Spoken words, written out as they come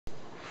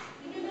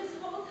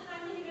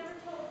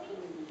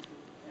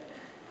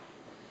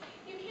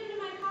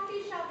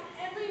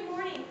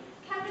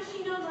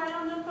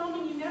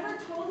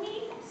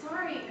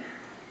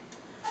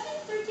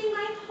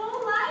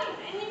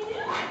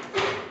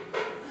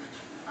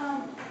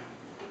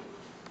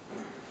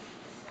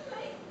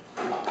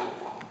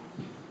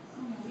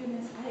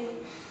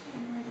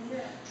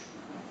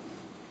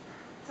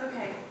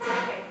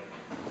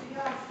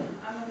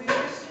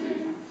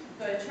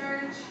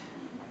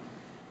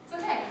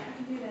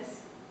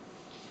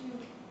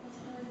Shoot, that's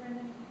really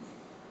Brendan.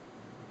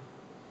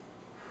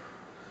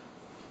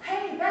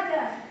 Hey,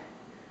 Becca!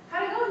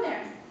 How'd it go in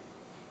there?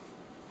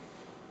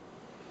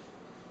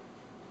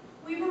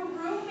 We were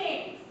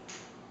roommates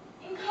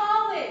in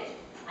college.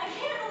 I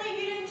can't believe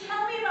you didn't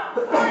tell me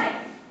about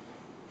crime.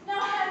 Now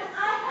I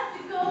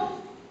have to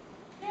go.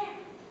 There.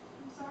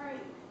 I'm sorry.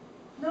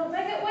 No,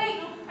 Becca,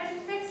 wait. I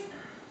should fix.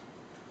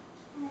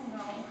 Oh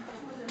no.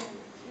 What did I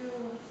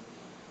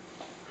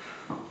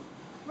do?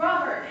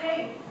 Robert,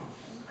 hey.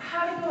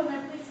 How'd it go in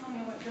there? Please tell me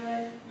what good.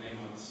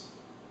 9 months.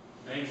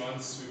 9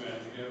 months we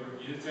went together.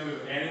 You didn't tell me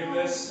about any of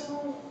this.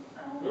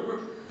 Remember,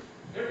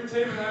 every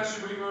time I asked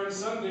you where you were on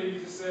Sunday, you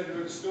just said you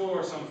were at the store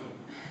or something.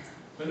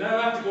 But now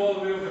I have to go all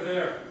the way over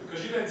there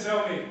because you didn't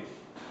tell me.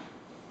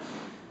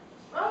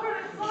 Robert,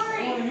 I'm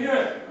sorry. I want to hear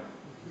it.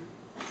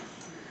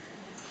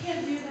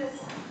 Can't do this.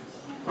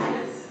 Can't do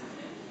this.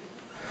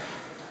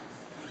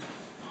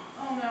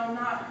 Oh no,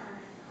 not her.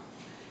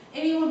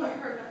 Anyone but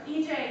her.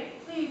 EJ,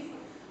 please.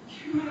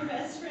 You're my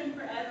best friend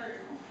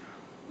forever.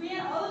 We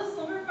had all those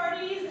slumber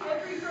parties,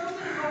 every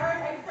broken heart.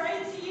 I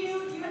cried to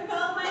you. You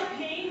felt my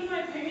pain when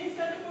my parents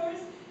got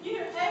divorced. You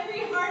knew every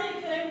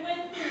heartache that I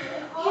went through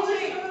and all the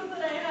struggles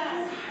that I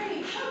had.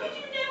 Sorry. How could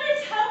you never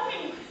tell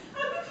me?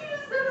 How could you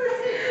just never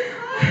take the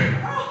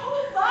time? Our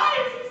whole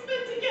lives we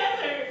spent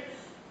together.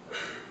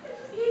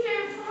 EJ,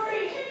 I'm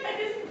sorry. I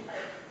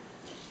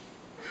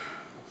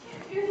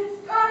can't do this.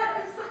 God,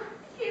 I'm sorry.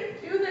 I can't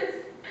do this.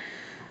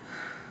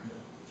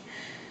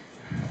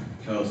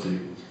 Kelsey.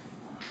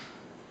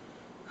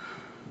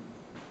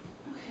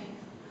 Okay.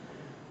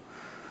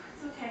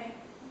 It's okay.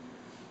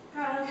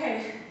 God, okay.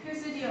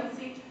 Here's the deal.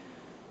 See,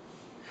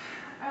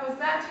 I was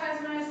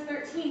baptized when I was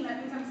 13.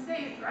 That means I'm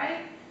saved,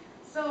 right?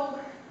 So,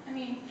 I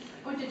mean,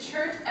 I went to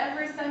church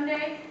every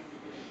Sunday.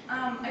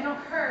 I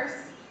don't curse.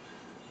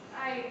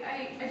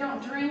 I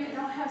don't drink. I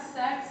don't have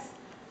sex.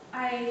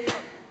 I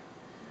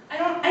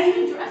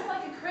even dress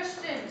like a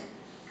Christian.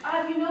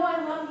 God, you know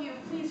I love you.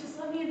 Please, just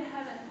let me into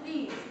heaven,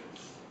 please.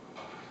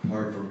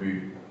 Depart from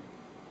me,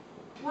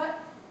 What?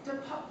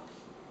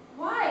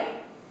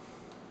 Why?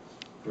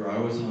 for I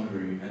was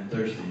hungry and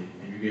thirsty,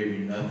 and you gave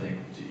me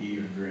nothing to eat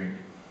or drink.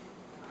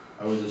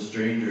 I was a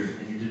stranger,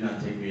 and you did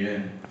not take me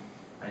in.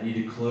 I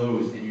needed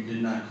clothes, and you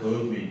did not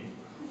clothe me.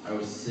 I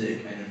was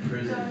sick and in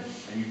prison,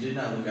 and you did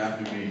not look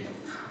after me.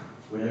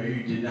 Whatever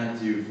you did not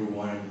do for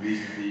one of the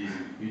least of these,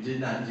 you did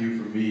not do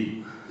for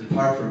me.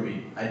 Depart from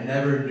me. I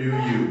never knew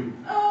you.